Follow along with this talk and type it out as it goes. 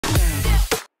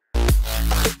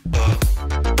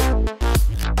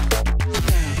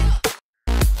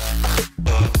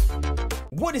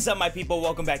What is up, my people?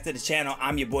 Welcome back to the channel.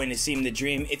 I'm your boy Naseem the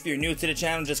Dream. If you're new to the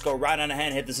channel, just go right on ahead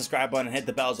and hit the subscribe button and hit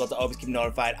the bell as well to always keep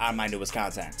notified on my newest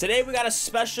content. Today we got a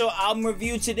special album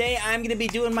review. Today I'm going to be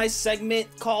doing my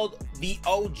segment called the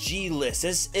OG List.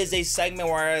 This is a segment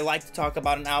where I like to talk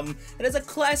about an album that is a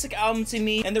classic album to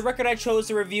me, and the record I chose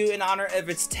to review in honor of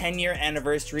its 10-year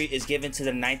anniversary is given to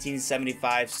the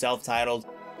 1975 self-titled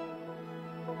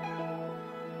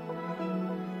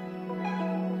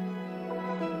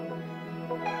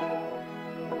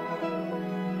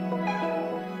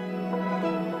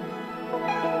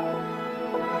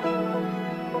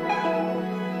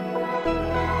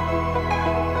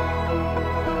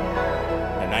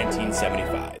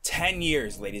 $1975. 10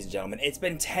 years, ladies and gentlemen. It's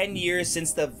been 10 years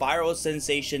since the viral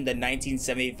sensation, the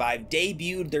 1975,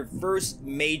 debuted their first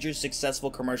major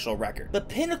successful commercial record. The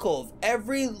pinnacle of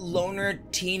every loner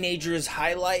teenager's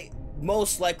highlight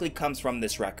most likely comes from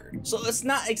this record. So it's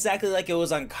not exactly like it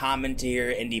was uncommon to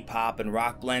hear indie pop and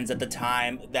rock blends at the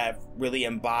time that really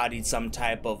embodied some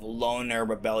type of loner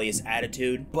rebellious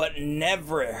attitude, but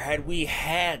never had we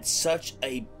had such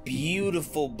a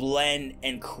beautiful blend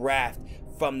and craft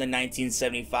from the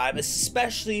 1975,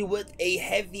 especially with a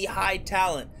heavy high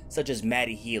talent such as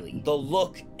Matty Healy. The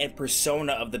look and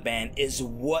persona of the band is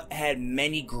what had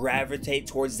many gravitate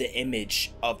towards the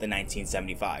image of the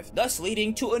 1975, thus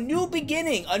leading to a new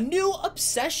beginning, a new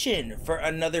obsession for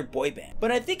another boy band.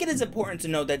 But I think it is important to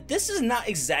know that this is not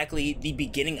exactly the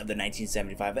beginning of the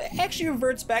 1975. It actually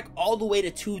reverts back all the way to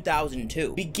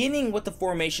 2002, beginning with the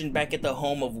formation back at the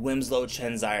home of Winslow,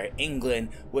 Cheshire, England,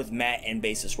 with Matt and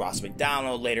bassist Ross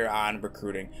McDonald later on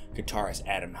recruiting guitarist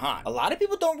Adam Hahn. A lot of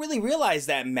people don't really realize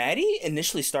that Matty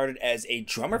initially started as a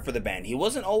drummer for the band. He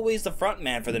wasn't always the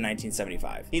frontman for the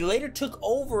 1975. He later took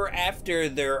over after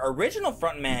their original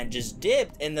frontman just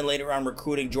dipped, and then later on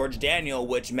recruiting George Daniel,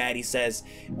 which Matty says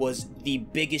was the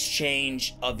biggest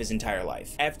change of his entire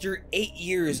life. After 8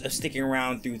 years of sticking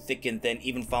around through thick and thin,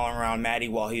 even following around Matty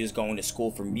while he was going to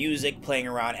school for music, playing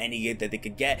around any gig that they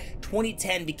could get,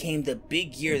 2010 became the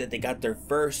big year that they got their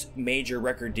first major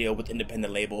record deal with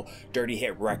independent label Dirty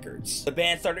Hit Records. The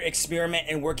band started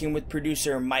experimenting working with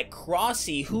producer Mike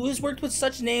Crossey, who has worked with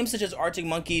such names such as Arctic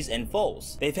Monkeys and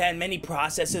Foles. They've had many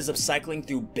processes of cycling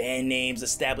through band names,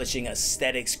 establishing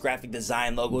aesthetics, graphic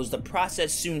design, logos. The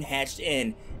process soon hatched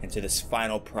into this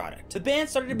final product. The band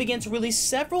started to begin to release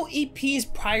several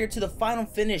EPs prior to the final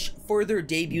finish for their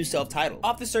debut self-titled.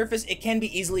 Off the surface, it can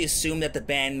be easily assumed that the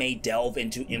band may delve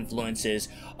into influences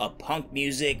of punk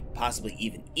music, possibly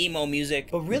even emo music,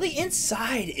 but really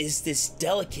inside is this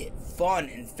delicate, fun,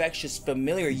 infectious,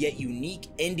 familiar yet unique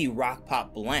indie rock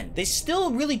pop blend. They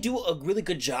still really do a really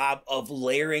good job of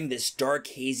layering this dark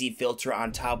hazy filter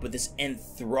on top of this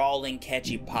enthralling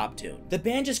catchy pop tune. The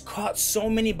band just caught so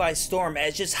many by storm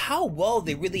as just how well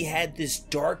they really had this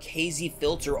dark hazy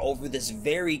filter over this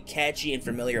very catchy and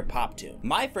familiar pop tune.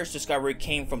 My first discovery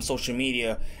came from social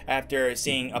media after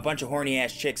seeing a bunch of horny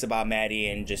ass chicks about Matty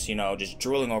and just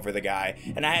drooling over the guy,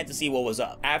 and I had to see what was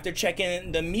up. After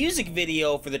checking the music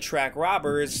video for the track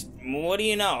Robbers, what do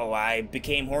you know, I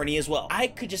became horny as well. I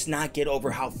could just not get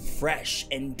over how fresh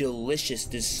and delicious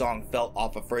this song felt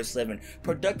off of First Livin'.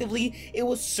 Productively, it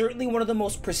was certainly one of the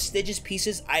most prestigious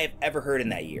pieces I have ever heard in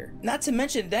that year. Not to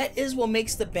mention, that is what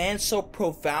makes the band so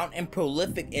profound and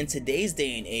prolific in today's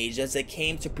day and age, as they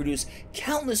came to produce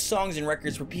countless songs and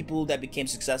records for people that became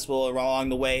successful along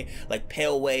the way, like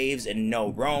Pale Waves and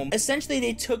No Rome. Essentially,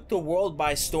 they took the world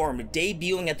by storm,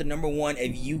 debuting at the #1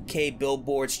 of UK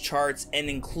Billboard's charts and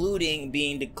including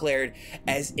being declared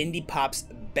as indie pop's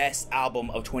best album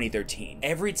of 2013.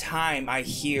 Every time I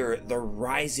hear the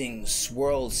rising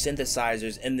swirled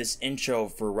synthesizers in this intro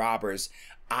for Robbers,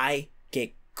 I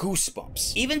get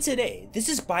goosebumps. Even today, this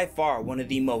is by far one of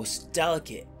the most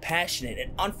delicate, passionate,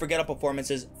 and unforgettable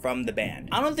performances from the band.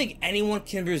 I don't think anyone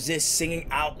can resist singing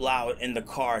out loud in the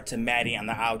car to Matty on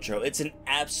the outro. It's an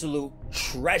absolute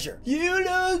treasure. You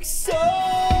look so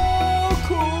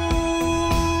cool.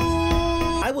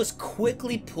 I was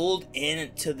quickly pulled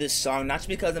into this song, not just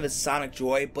because of its sonic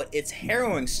joy, but its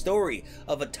harrowing story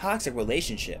of a toxic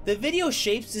relationship. The video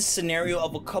shapes this scenario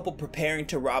of a couple preparing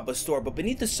to rob a store, but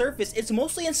beneath the surface, it's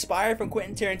mostly inspired from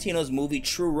Quentin Tarantino's movie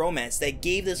True Romance that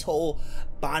gave this whole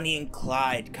Bonnie and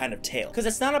Clyde kind of tale. Because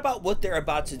it's not about what they're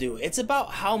about to do, it's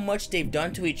about how much they've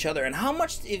done to each other and how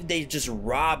much they just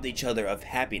robbed each other of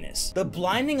happiness. The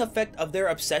blinding effect of their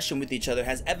obsession with each other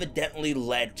has evidently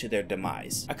led to their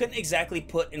demise. I couldn't exactly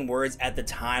put in words at the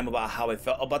time about how I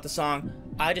felt about the song,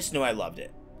 I just knew I loved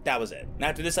it. That was it. And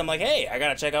after this, I'm like, hey, I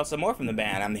gotta check out some more from the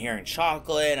band. I'm hearing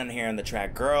Chocolate, I'm hearing the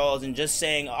track Girls, and just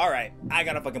saying, alright, I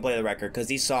gotta fucking play the record, because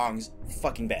these songs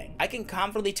fucking bang. I can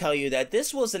confidently tell you that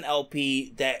this was an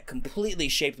LP that completely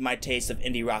shaped my taste of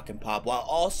indie rock and pop, while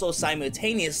also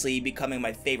simultaneously becoming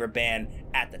my favorite band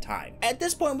at the time. At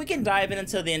this point, we can dive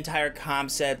into the entire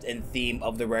concept and theme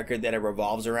of the record that it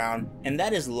revolves around, and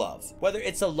that is love. Whether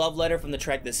it's a love letter from the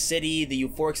track The City, the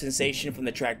euphoric sensation from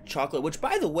the track Chocolate, which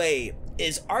by the way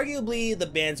is arguably the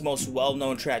band's most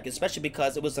well-known track, especially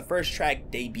because it was the first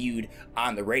track debuted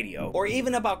on the radio, or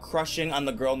even about crushing on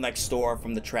the girl next door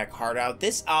from the track Hard Out.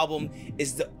 This album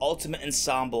is the ultimate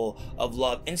ensemble of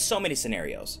love in so many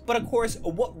scenarios. But of course,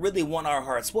 what really won our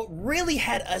hearts, what really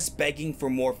had us begging for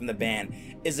more from the band,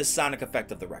 is the sonic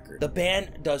effect of the record. The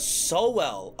band does so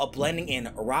well of blending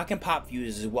in rock and pop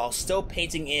fuses while still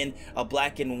painting in a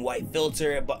black and white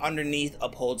filter, but underneath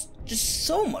upholds just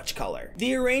so much color.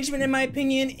 The arrangement, in my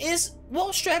opinion, is well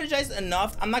strategized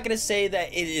enough. I'm not gonna say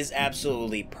that it is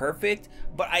absolutely perfect,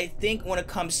 but I think when it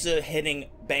comes to hitting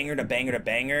banger to banger to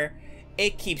banger,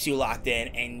 it keeps you locked in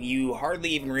and you hardly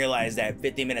even realize that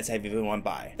 50 minutes have even went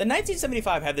by. The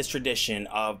 1975 have this tradition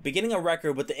of beginning a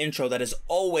record with the intro that is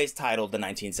always titled the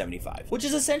 1975, which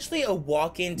is essentially a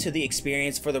walk into the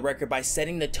experience for the record by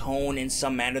setting the tone in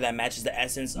some manner that matches the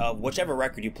essence of whichever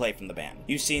record you play from the band.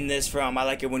 You've seen this from I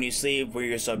Like It When You Sleep, Where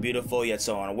You're So Beautiful Yet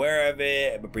So Unaware of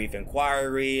It, A Brief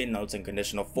Inquiry, Notes in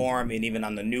Conditional Form, and even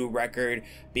on the new record,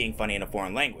 Being Funny in a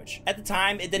Foreign Language. At the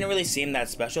time, it didn't really seem that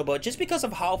special, but just because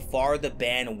of how far the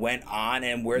band went on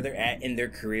and where they're at in their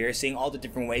career, seeing all the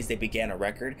different ways they began a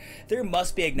record, there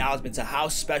must be acknowledgement to how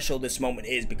special this moment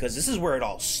is, because this is where it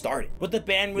all started. With the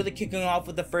band really kicking off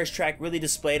with the first track really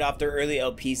displayed off their early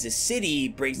LPs, The City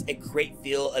brings a great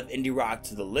feel of indie rock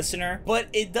to the listener, but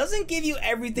it doesn't give you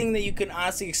everything that you can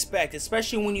honestly expect,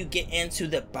 especially when you get into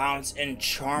the bounce and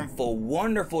charmful,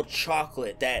 wonderful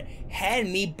Chocolate that had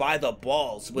me by the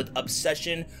balls with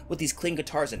obsession with these clean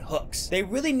guitars and hooks. They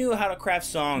really knew how to craft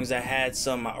songs that had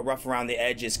some rough around the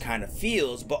edges kind of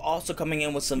feels, but also coming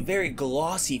in with some very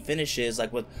glossy finishes,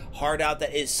 like with Hard Out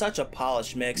that is such a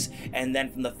polished mix, and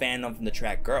then from the fandom from the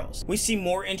track Girls. We see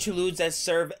more interludes that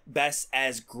serve best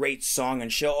as great song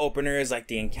and show openers like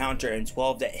The Encounter and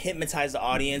 12 that hypnotize the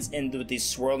audience into with these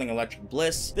swirling electric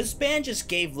bliss. This band just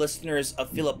gave listeners a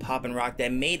feel of pop and rock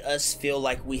that made us feel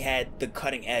like we had the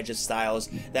cutting edge of styles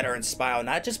that are inspired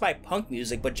not just by punk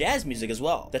music but jazz music as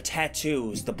well. The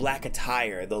tattoos, the black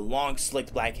attire, the long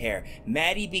slicked black hair.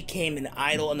 Maddie became an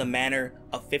idol in the manner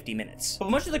of 50 Minutes. But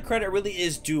much of the credit really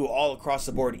is due all across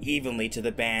the board evenly to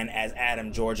the band, as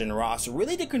Adam, George, and Ross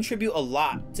really did contribute a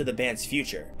lot to the band's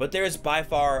future. But there is by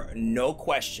far no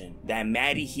question that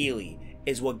Maddie Healy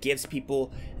is what gives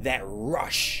people that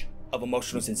rush of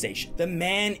emotional sensation. The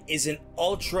man is an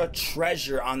ultra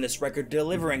treasure on this record,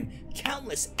 delivering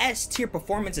countless S-tier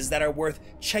performances that are worth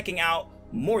checking out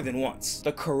more than once.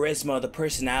 The charisma, the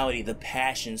personality, the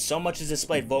passion, so much is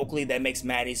displayed vocally that makes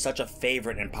Maddie such a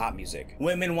favorite in pop music.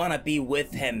 Women want to be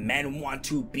with him, men want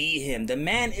to be him. The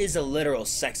man is a literal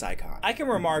sex icon. I can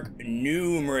remark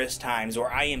numerous times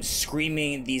where I am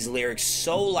screaming these lyrics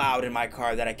so loud in my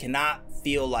car that I cannot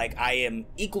feel like I am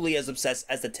equally as obsessed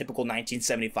as the typical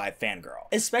 1975 fangirl.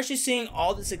 Especially seeing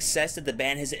all the success that the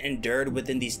band has endured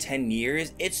within these 10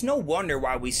 years, it's no wonder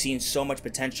why we've seen so much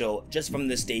potential just from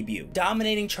this debut.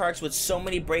 Dominating charts with so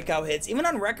many breakout hits, even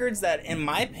on records that in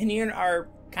my opinion are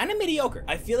kind of mediocre.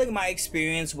 I feel like my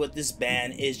experience with this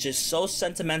band is just so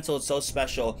sentimental and so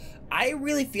special. I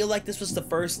really feel like this was the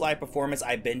first live performance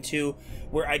I've been to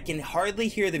where I can hardly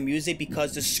hear the music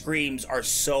because the screams are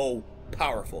so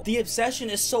powerful. The obsession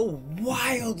is so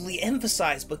wildly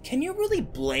emphasized, but can you really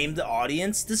blame the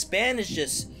audience? This band is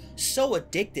just so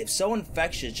addictive, so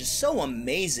infectious, just so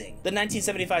amazing. The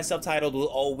 1975 Subtitled will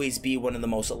always be one of the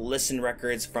most listened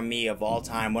records from me of all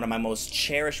time, one of my most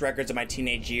cherished records of my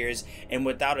teenage years, and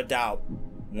without a doubt,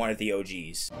 one of the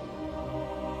OGs.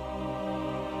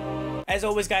 As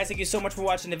always, guys, thank you so much for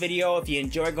watching the video. If you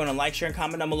enjoyed, go and like, share, and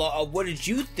comment down below of what did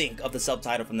you think of the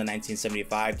Subtitle from the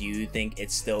 1975. Do you think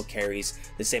it still carries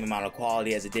the same amount of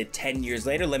quality as it did 10 years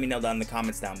later? Let me know down in the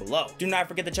comments down below. Do not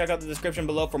forget to check out the description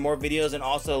below for more videos and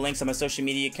also links on my social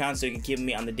media accounts so you can keep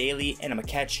me on the daily, and I'm gonna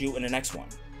catch you in the next one.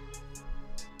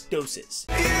 Doses.